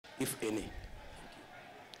if any?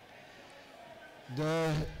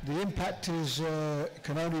 The impact is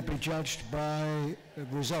can only be judged by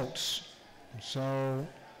results. So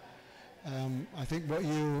I think what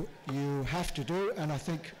you have to do, and I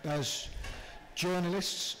think as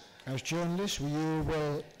journalists, you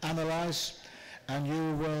will analyse, and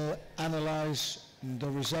you will analyse the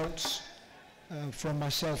results from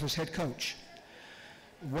myself as head coach.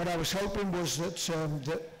 What I was hoping was that,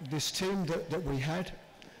 that this team that we had,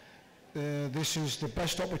 this is the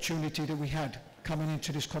best opportunity that we had coming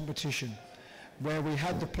into this competition, where we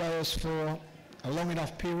had the players for a long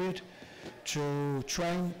enough period to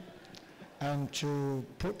train and to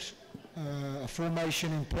put a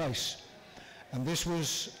formation in place. And this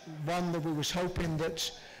was one that we was hoping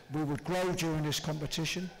that we would grow during this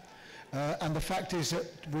competition, and the fact is that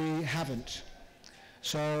we haven't.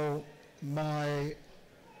 So my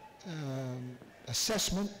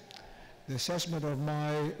assessment, the assessment of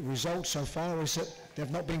my results so far is that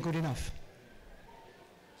they've not been good enough.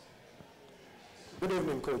 Good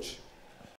evening, Coach.